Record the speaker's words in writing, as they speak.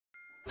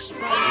Check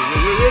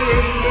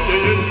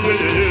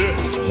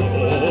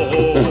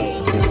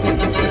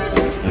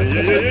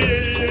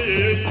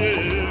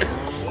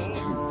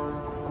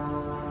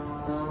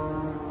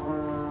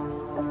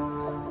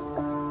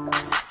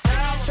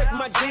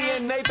my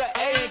DNA, the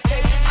A and K.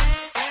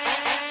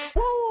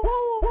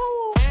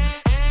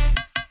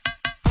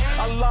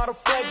 A lot of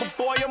flavor,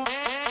 boy. I'm a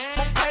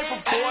paper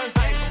boy.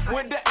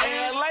 Went to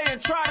LA and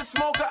tried to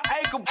smoke an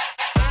acre.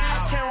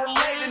 I can't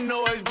relate the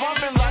noise,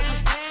 bumping like a.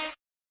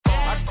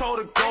 I told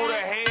her go to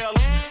hell.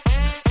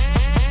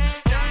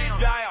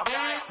 Yeah,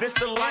 this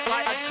the light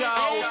I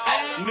show.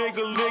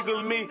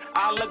 Nigga me,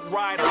 I look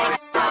right on it.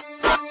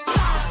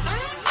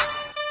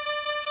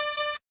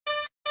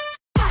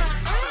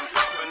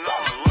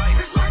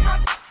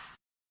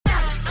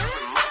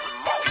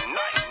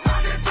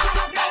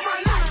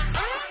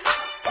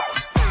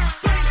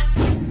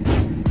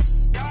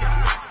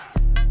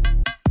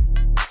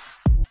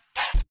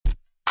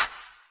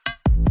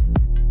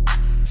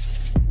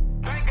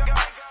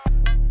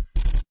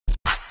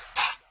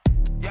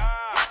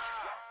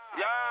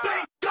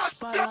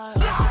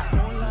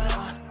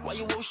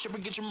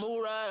 Get your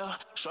mood right.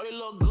 Shorty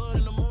look good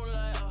in the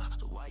moonlight.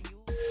 So why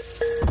you?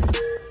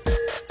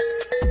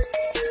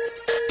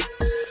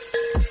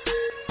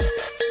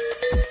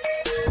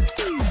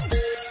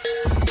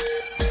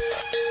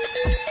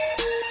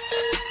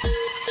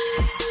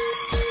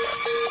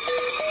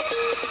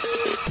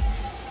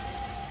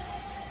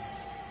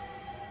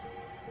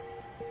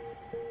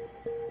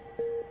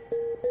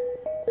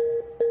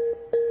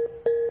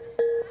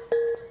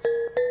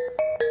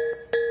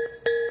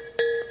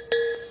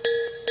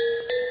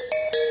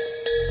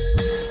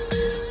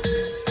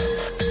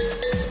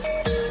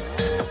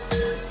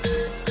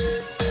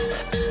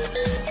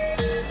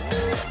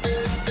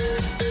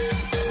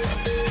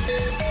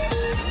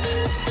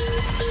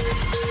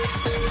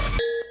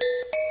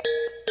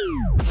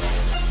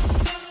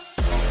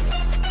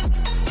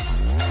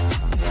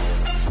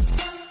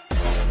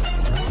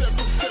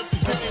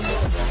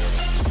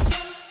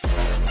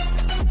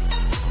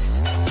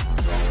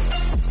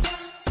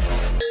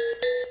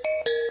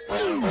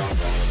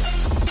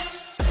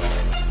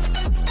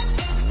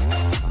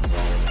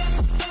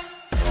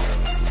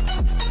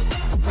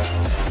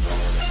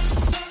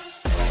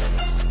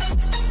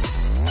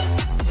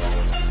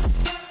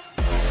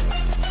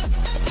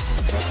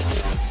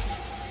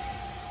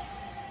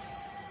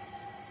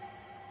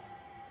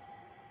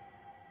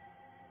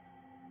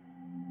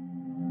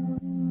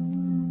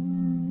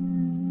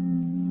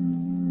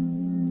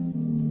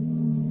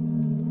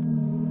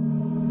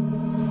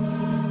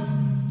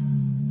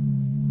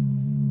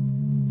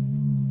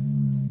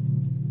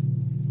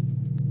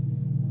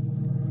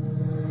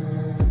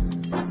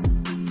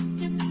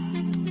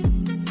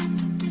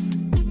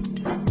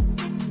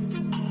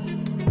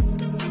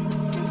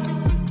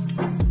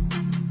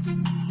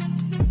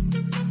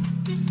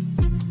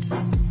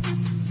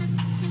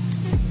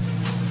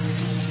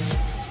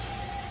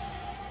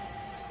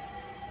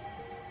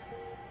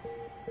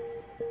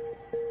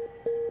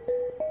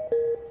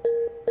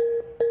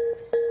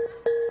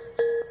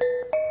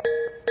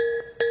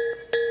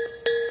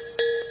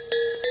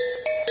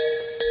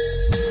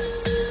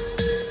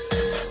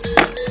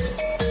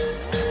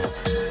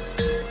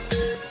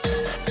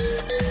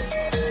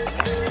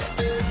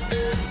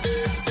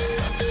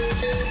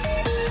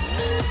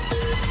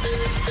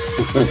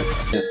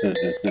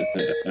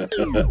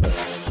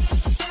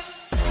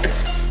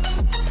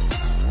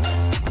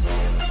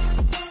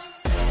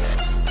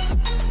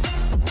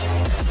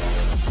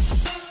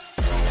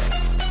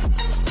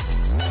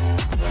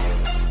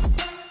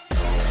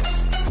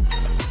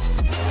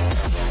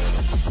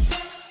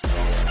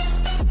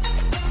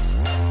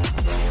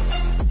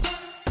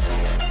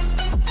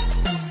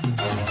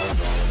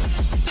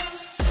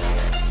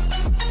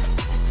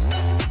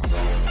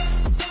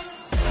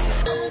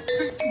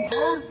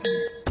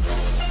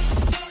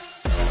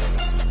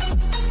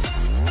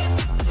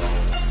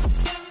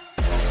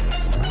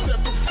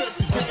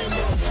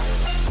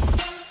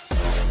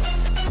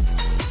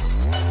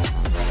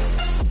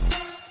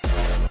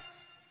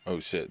 Oh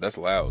shit, that's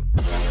loud.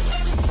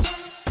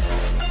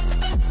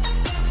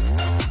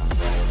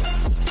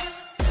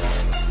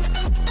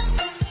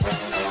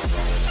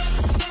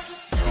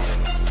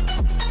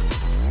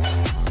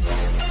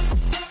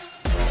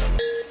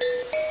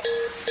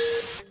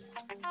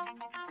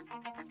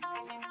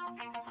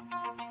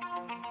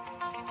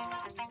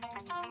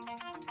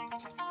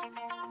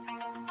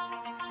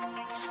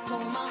 Pull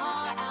my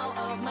heart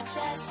out of my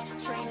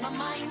chest, train my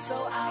mind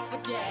so I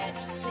forget.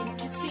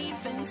 Sink your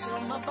teeth into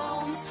my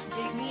bones,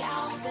 dig me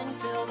out, then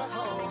fill the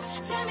hole.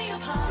 Tear me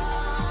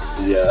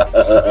apart. Yeah.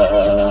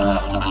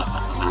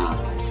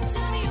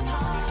 Tear me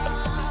apart.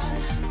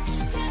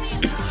 Tear me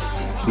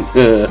apart.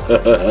 There's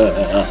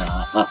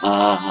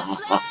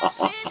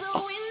a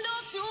window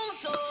to my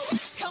soul.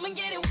 Come and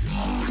get it.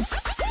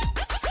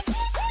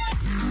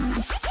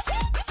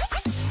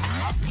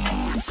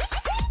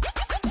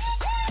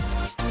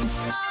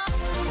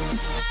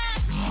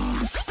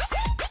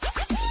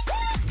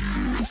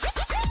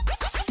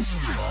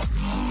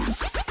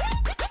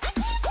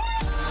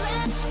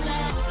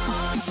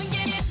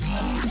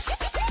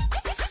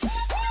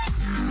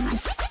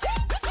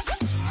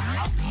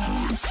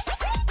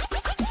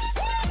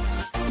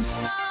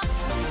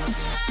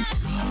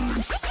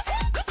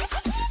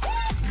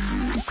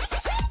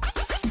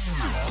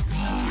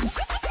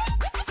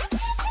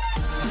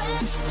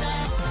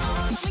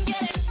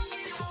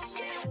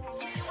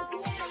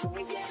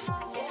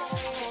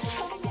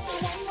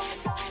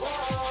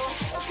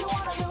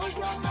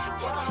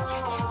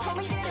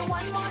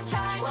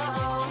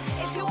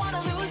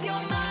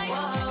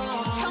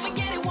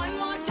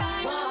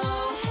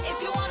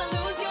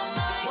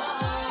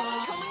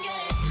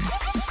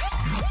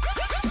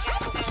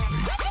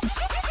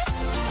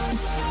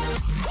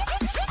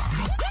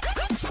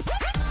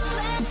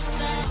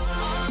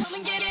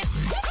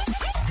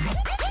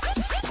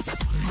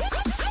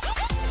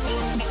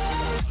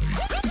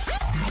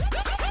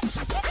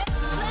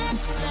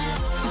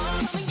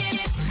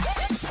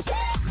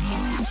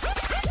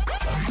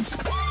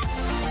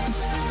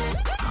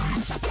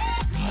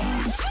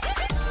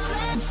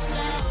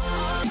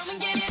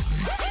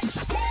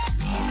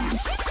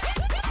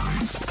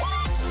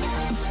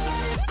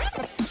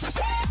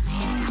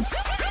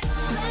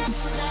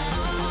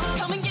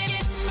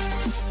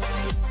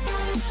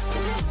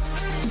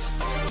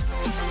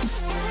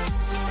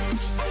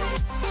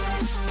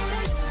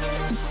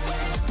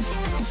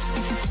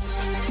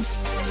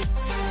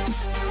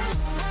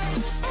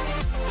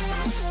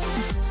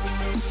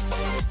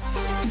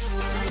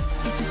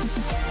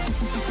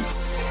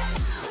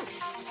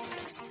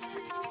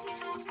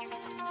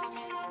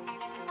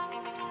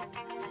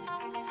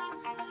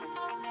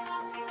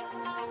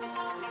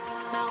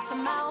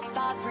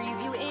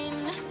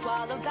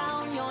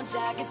 down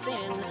jackets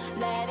in.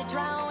 Let it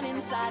drown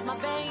inside my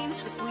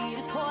veins. The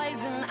sweetest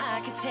poison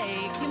I could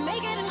take. You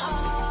make it an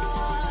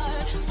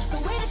art, the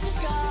way that you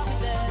scar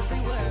with every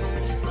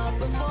word. But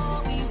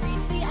before we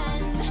reach the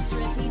end,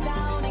 strip me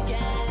down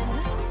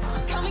again.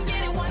 Come and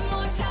get it one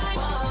more time.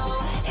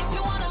 If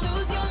you wanna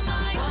lose your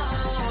mind,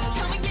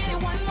 come and get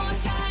it one more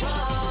time.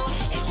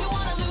 If you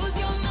wanna lose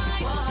your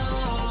mind,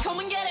 come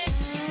and get it.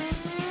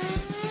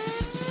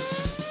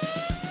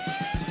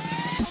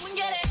 Come and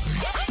get it.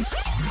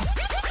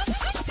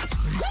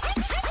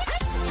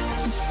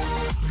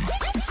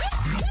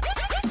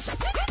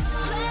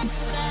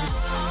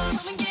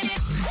 Come and get it.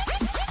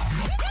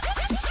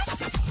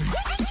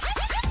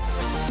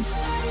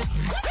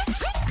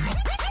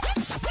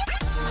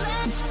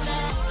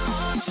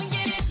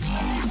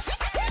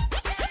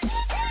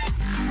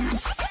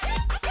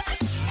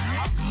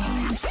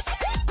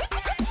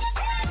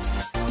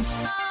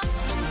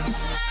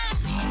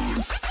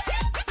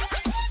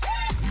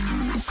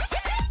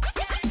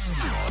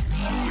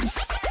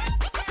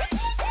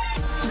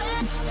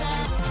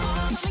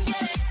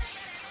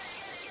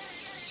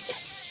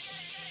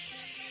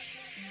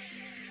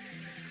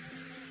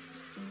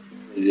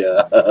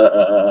 Ya.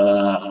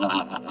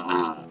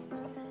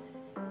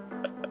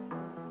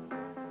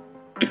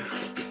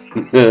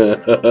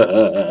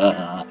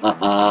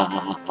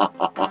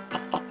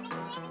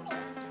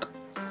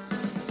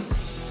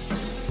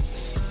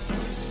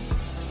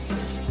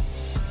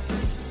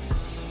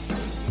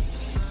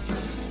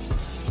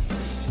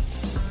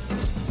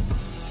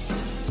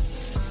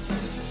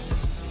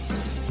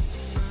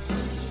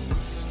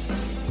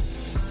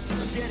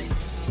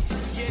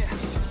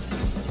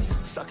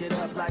 Suck it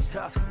up, life's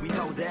tough, we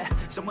know that.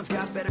 Someone's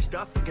got better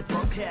stuff and can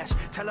throw cash.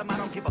 Tell them I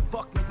don't give a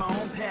fuck, make my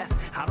own path.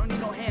 I don't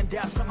need no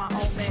handouts, I'm my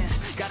own man.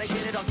 Gotta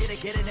get it, I'll get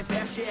it and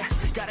fast, yeah.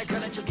 Got a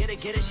girl and she'll get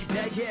it, she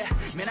bad, yeah.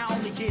 Man, I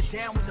only get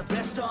down with the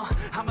best,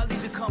 I'ma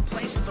leave the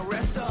complaints with the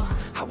rest,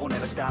 I won't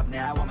ever stop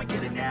now, I'ma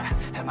get it now.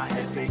 Have my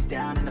head face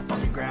down in the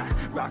fucking ground.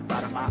 Rock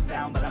bottom I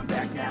found, but I'm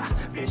back now.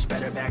 Bitch,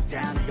 better back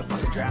down or you'll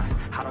fucking drown.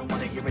 I don't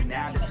wanna hear it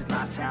now, this is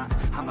my town.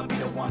 I'ma be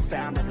the one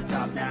found at the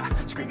top now.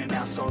 Screaming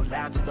out so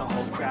loud to the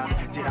whole crowd.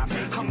 Did I make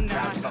you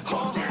proud? Give a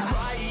fuck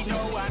now. Right,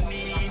 no, I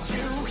need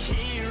you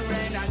here,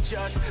 and I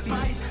just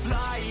might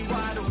lie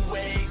wide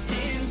awake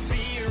in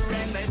fear,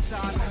 and let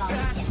time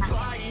pass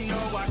by.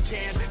 No, I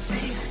can't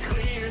see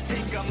clear,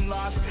 think I'm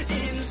lost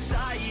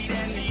inside,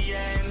 and the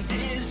end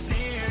is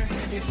near.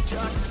 It's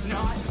just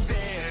not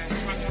fair.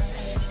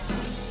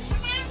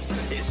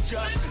 It's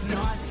just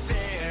not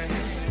fair.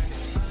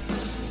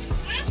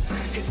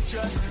 It's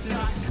just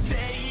not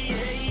fair.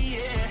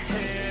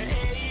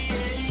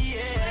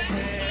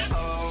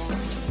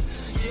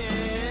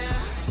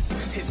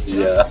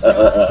 Ya.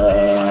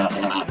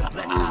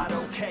 That's not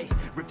okay.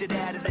 Ripped it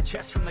out of the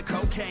chest from the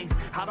cocaine.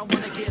 I don't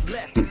wanna get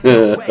left away. I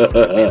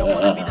don't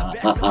wanna be the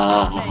best of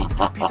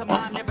my peace of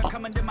mind never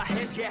coming to my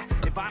head, yeah.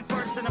 If I'm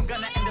first, then I'm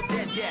gonna end up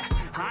dead, yeah.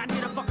 I'm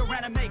here to fuck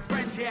around and make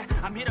friends, yeah.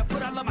 I'm here to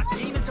put all of my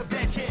demons to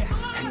bed, yeah.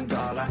 And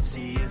all I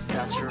see is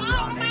that you're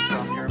running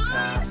from your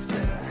past,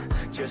 yeah.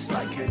 Just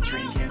like a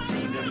dream, can't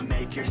seem to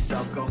make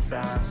yourself go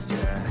fast,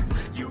 yeah.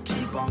 You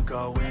keep on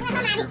going,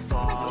 but you're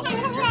falling.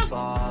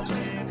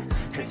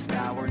 It's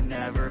now or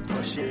never,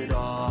 push it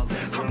all.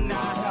 I'm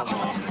not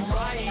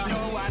alright,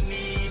 no, I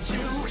need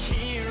you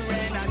here,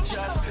 and I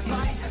just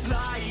might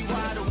lie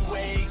wide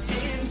awake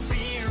in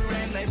fear,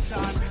 and let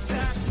time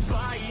pass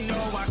by.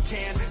 No, I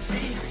can't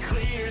see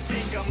clear,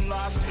 think I'm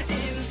lost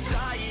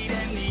inside,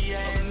 and the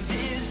end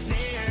is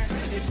near.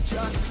 It's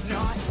just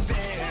not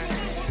fair.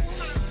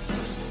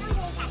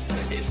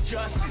 It's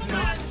just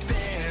not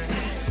fair.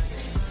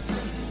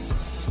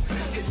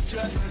 It's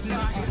just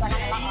not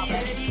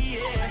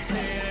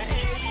fair.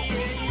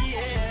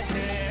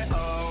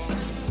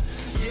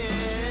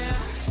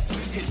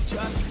 It's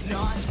just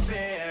not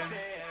fair.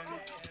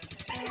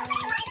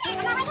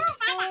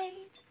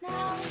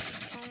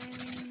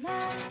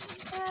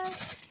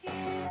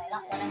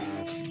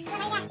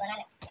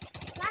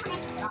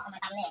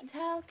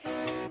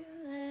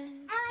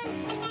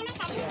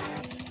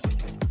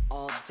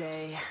 All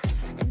day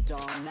and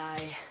all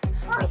night.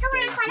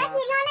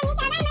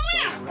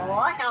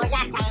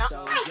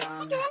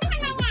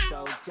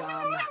 So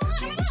dumb,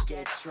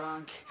 get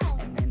drunk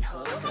and then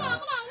hook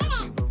up.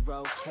 We were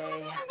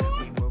okay,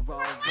 we were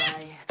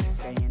alright,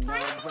 staying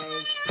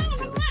awake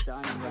till the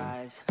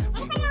sunrise.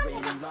 We were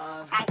in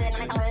love,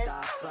 couldn't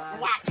stop us,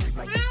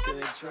 like a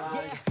good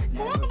drug.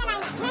 Never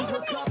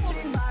woke up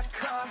in my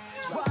car,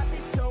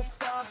 driving so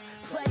far,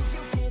 play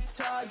your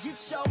guitar. You'd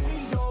show me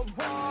your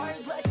heart,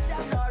 let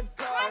down our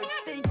guards,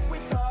 think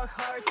with our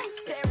hearts,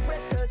 stare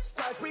at the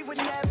stars. We were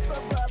never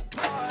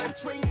apart,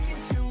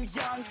 drinking too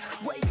young,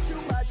 way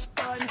too much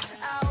fun,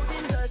 out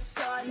in the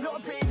sun. No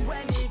pain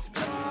when it's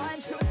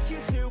gone. Took you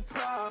to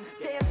prom,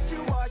 dance to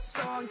our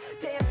song,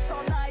 dance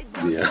all night.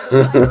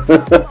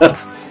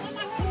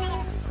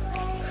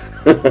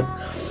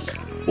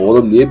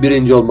 Oğlum niye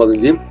birinci olmadın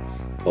diyeyim.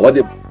 Baba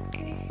diyeyim.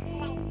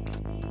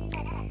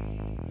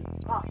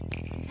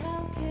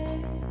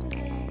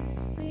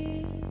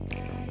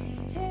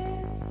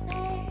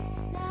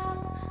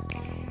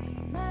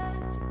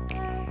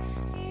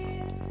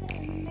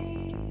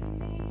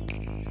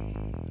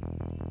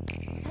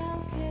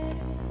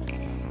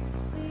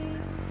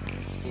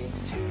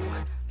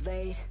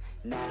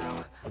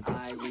 I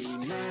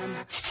remember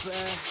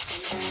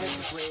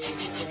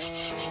everything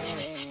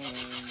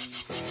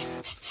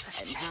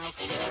and how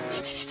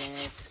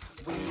careless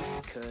we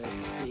could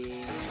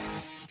be,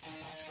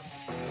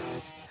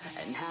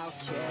 and how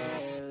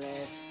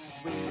careless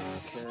we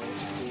could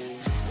be,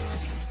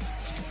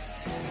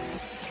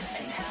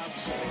 and how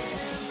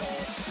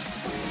careless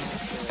we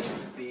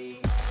could be.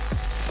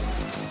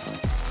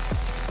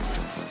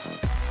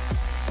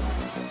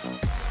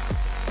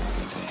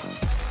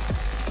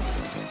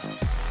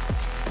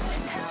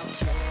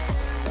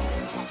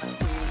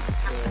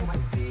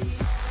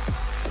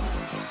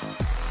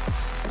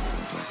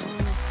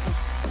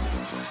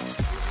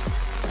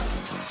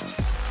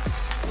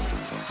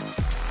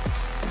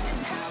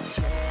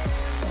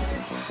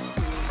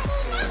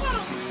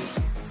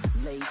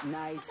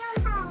 Nights,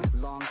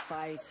 long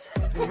fights,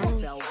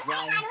 felt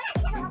right,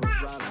 we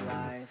were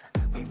alive,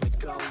 we would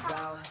go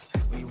out,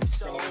 we were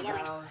so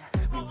loud,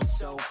 we were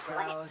so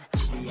proud,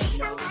 we had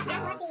no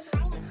doubts,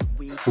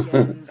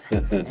 weekends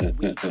and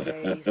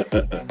weekdays,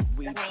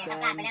 we'd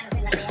spend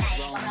the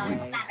wrong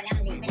way,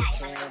 we were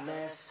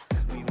careless,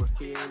 we were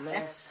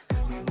fearless,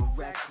 we were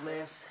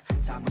reckless,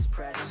 time was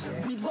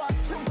precious. We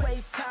loved to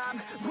waste time,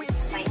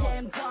 whiskey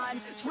and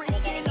wine,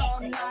 drinking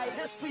all night,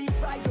 asleep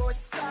by your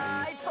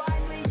side,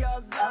 finally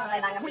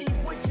alive, we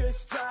would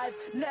just drive,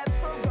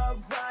 never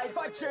arrive,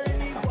 our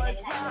journey was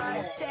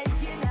live,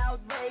 staying out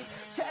late,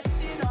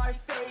 testing our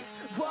fate,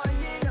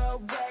 running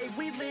away,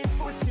 we live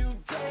for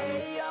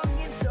today, young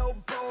and so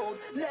bold,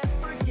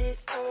 never get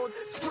old,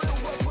 screw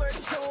what we're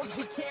told,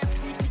 we can't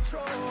be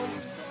controlled.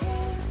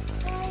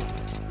 Late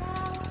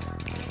now,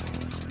 I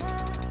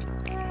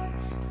remember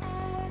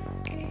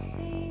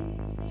everything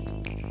and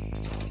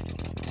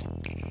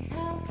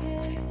how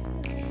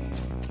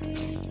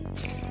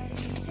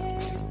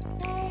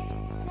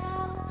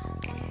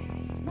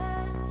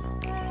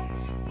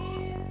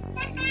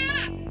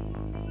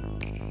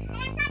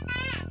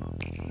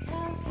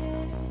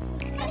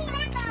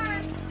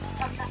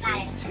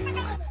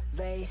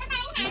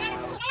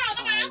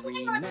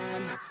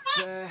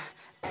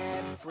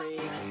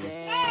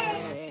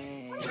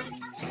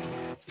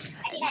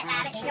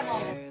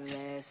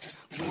careless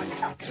we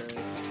could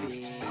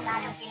be,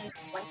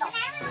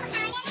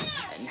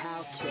 and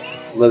how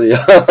careless. Ulan ya.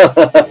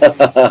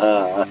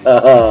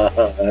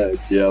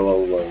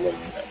 Cevabı var lan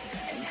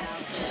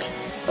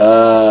ya.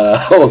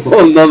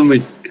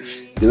 Ondanmış.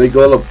 Demek ki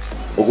oğlum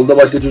okulda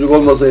başka çocuk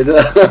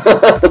olmasaydı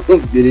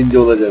birinci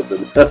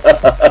olacaktın.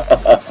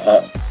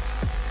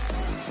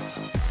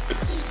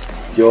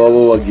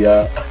 Cevaba bak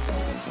ya.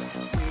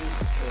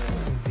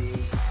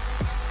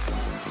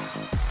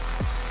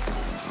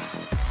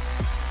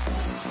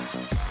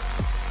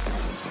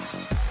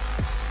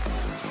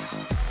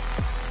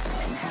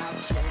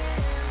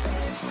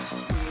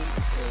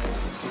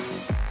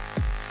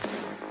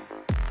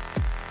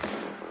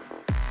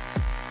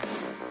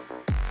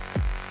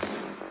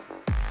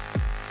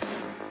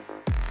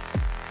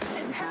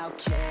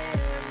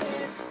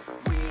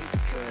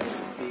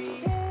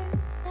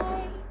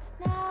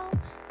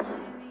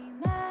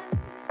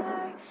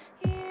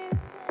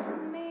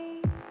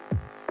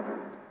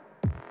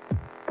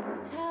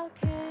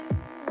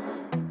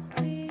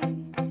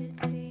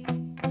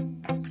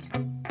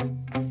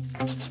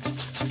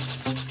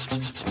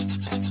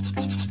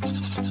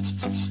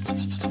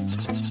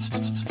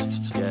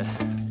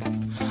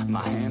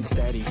 My hands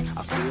steady,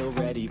 I feel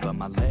ready, but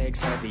my legs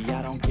heavy,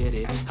 I don't get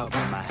it. How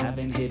come I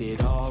haven't hit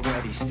it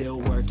already? Still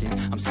working,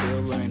 I'm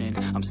still learning,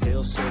 I'm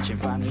still searching,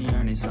 finally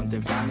earning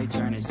something, finally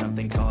turning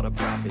something called a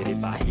profit.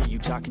 If I hear you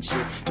talking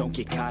shit, don't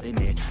get caught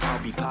in it. I'll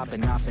be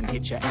popping off and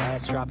hit your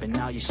ass, dropping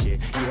all your shit.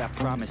 Yeah, I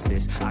promise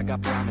this, I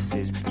got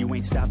promises, you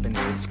ain't stopping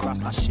this.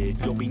 Cross my shit,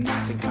 you'll be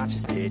knocked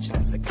unconscious, bitch.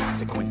 That's the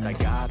consequence, I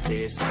got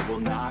this, I will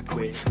not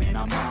quit. Man,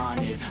 I'm on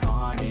it,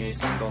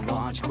 honest, I'm gonna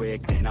launch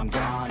quick, then I'm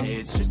gone.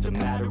 It's just a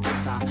matter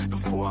of time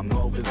before I'm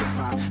over the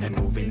climb and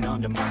moving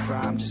under my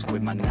prime. Just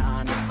quit my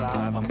 9 to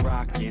 5, I'm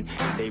rocking,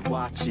 and they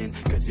watching,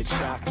 cause it's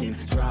shocking.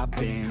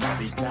 Dropping all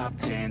these top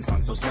 10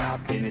 songs, so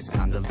stopping. It's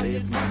time to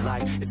live my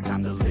life, it's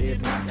time to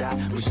live, not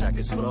die. Wish I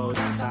could slow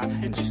down time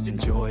and just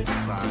enjoy the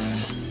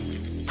climb.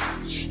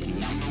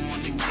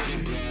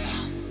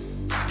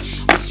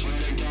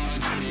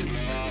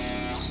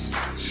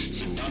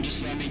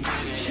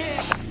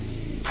 Yeah,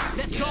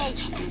 let's go.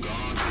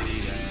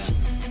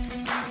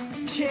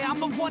 Yeah, I'm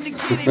the one to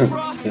get it,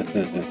 bro.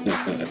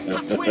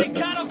 I swear to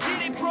God, I'll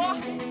get it, bro.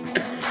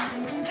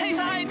 Hey,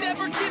 I ain't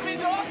never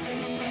giving up.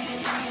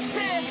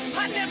 Said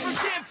I never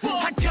give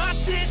up. I got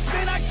this,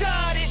 man, I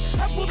got it.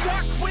 I will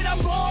not quit,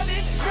 I'm on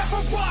it.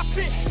 Never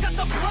profit, got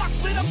the block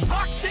lit, I'm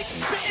toxic.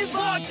 Spitting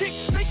logic,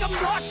 make them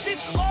nauseous.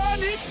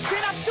 Honest,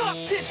 can I stop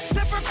this?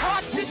 Never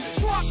cautious,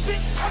 drop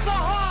it. I'm the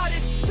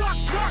hardest. Knock,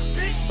 knock,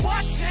 bitch,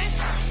 watch it.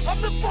 I'm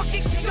the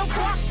fucking king of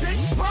rock,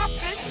 bitch.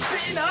 Poppin',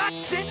 spitting hot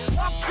shit.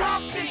 I'm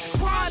dropping,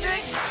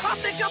 chronic. I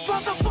think I'm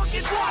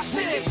motherfucking lost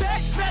it. Making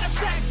back, matter of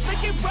fact,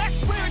 making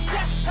racks where it's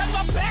at. Have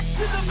my back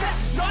to the mat,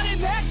 not in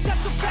that,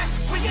 that's a fact.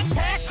 We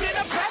attack in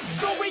a back,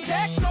 so we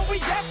act, no we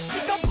act.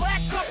 Think I'm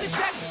black, up his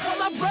act,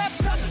 while I rap,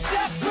 does a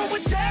step.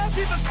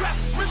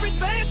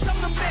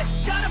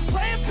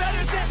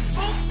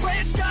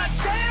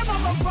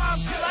 rhyme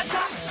till I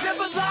die.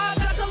 Never lie,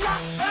 that's a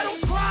lie. I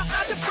don't try,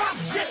 I defy.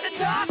 Yes and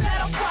nah,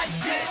 that I'm right,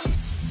 yeah.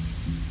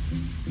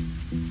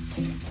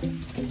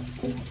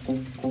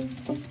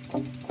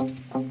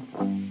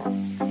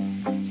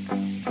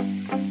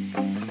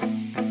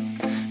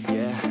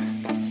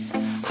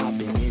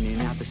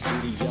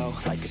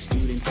 Like a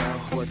student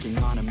girl, working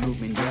on a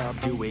movement, yeah, I'll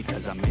do it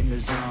cause I'm in the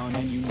zone.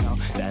 And you know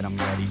that I'm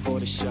ready for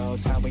the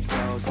shows. How it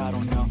goes, I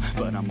don't know,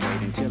 but I'm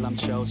waiting till I'm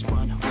chose.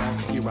 Front row,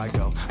 here I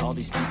go. All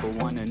these people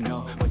wanna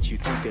know what you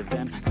think of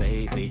them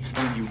lately.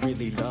 Do you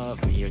really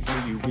love me or do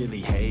you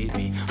really hate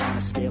me? On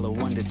a scale of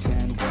 1 to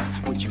 10,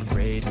 what would you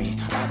grade me?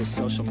 All this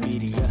social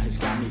media has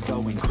got me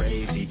going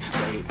crazy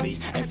lately.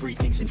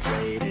 Everything's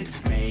inflated,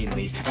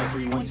 mainly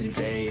everyone's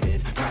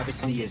invaded.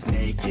 Privacy is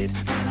naked,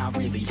 man, I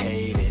really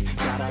hate it.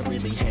 God, I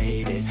really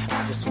hate it.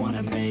 I just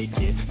wanna make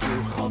it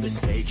through all this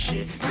fake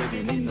shit.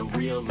 Living in the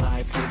real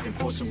life, living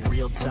for some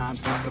real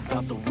times. Talk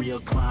about the real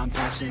climb,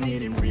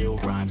 passionate in real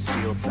rhymes.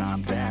 Steal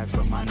time back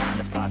from my 9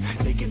 to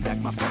 5, taking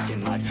back my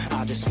fucking life.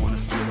 I just wanna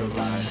feel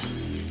alive.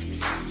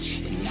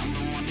 And I'm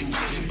the one to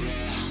get it, bro.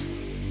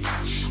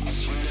 I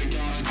swear to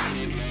God I get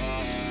it,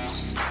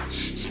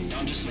 bro. So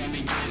don't just let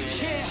me get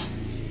it. Yeah,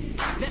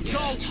 let's go.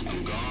 I'm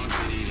gonna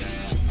get it.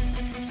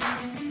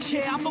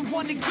 Yeah, I'm the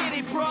one to get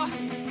it, bro.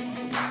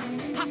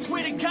 I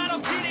swear to God I'll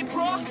get it,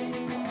 bro.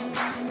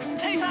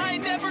 Hey, I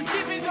ain't never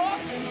giving up.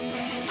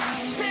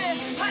 Said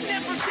I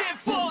never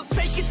give up.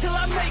 Fake it till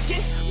I make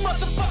it.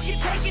 Motherfucking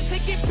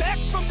take it back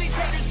from these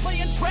haters.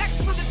 Playing tracks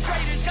for the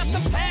traitors. Got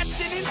the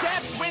passion in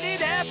depth when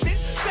it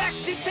happens.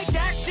 Factions take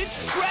actions,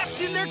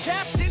 drafting their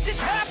captains. It's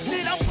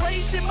happening. I'm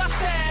raising my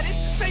status,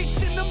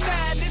 facing the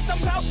madness.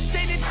 I'm out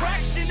gaining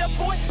traction,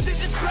 avoid the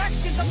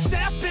distractions. I'm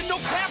snapping, no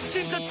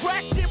captions,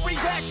 attracting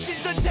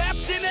reactions,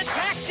 adapting,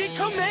 attacking,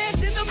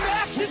 commanding the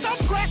masses. I'm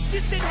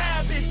practicing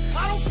habits.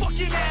 I don't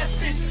fucking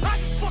ask it. I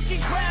just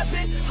fucking grab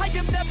it. I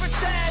am never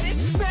static,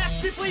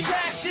 massively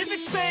active,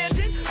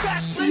 expanding,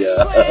 backsliding,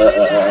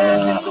 planning the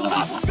habits. So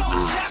I will go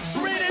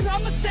capture it and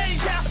I'ma stay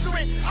after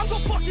it. I'm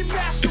gonna fucking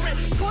master it.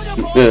 Put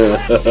them on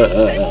blast.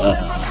 They will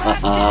never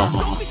last it.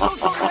 Don't be so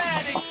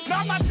dramatic.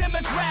 Not my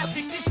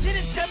demographic. This shit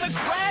is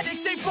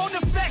democratic. They vote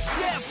effects,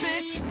 yeah,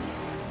 bitch.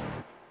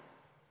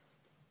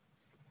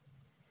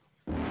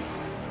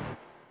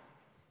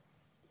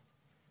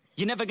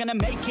 You're never gonna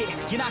make it,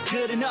 you're not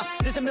good enough.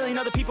 There's a million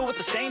other people with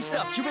the same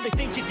stuff. You really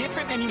think you're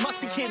different? Man, you must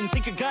be kidding.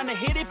 Think you're gonna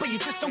hit it, but you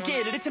just don't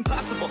get it. It's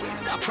impossible,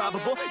 it's not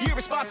probable, you're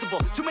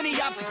irresponsible. Too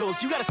many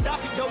obstacles, you gotta stop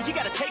it, yo. You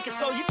gotta take it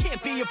slow, you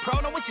can't be a pro.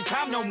 Don't waste your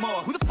time no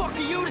more. Who the fuck are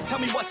you to tell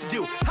me what to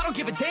do? I don't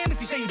give a damn if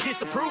you say you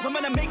disapprove. I'm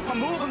gonna make my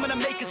move, I'm gonna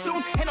make it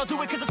soon. And I'll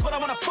do it cause it's what I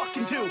wanna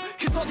fucking do.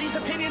 Cause all these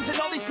opinions and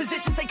all these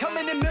positions, they come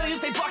in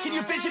millions, they blocking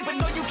your vision. But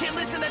no, you can't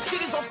listen, that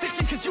shit is all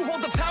fiction. Cause you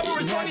hold the power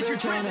as long as you're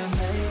driven.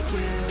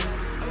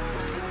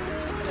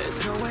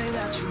 There's no way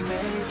that you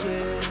make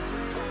it,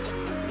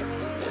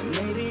 and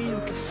maybe you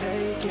can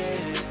fake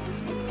it,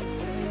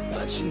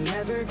 but you're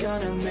never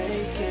gonna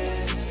make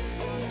it.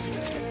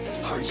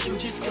 Are you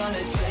just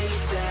gonna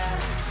take that?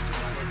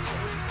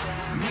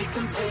 Make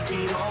them take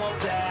it all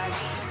back.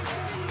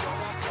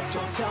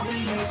 Don't tell me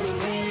you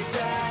believe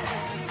that.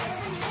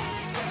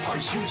 Are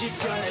you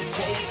just gonna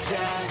take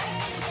that?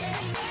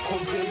 Or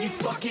will you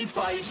fucking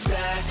fight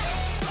back?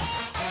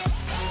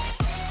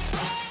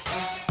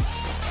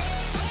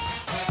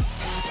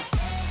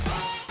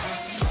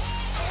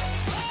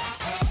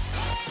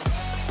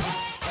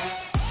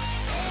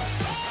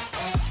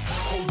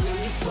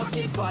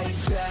 Fight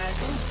back.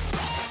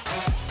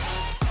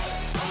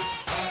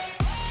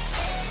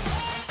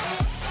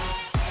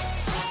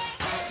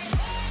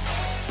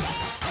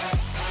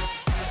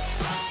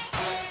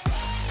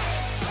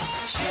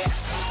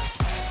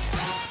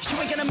 You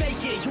ain't gonna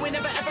make it, you ain't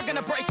never ever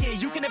gonna break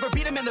it. You can never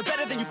beat them and they're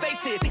better than you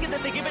face it. Thinking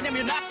that they're giving them,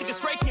 you're not, think a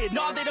straight kid.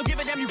 No, they don't give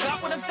a damn, you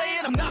got what I'm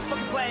saying? I'm not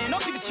fucking playing,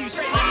 I'll give it to you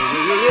straight. Stop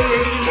what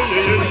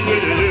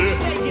you're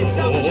saying,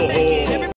 stop what you're making.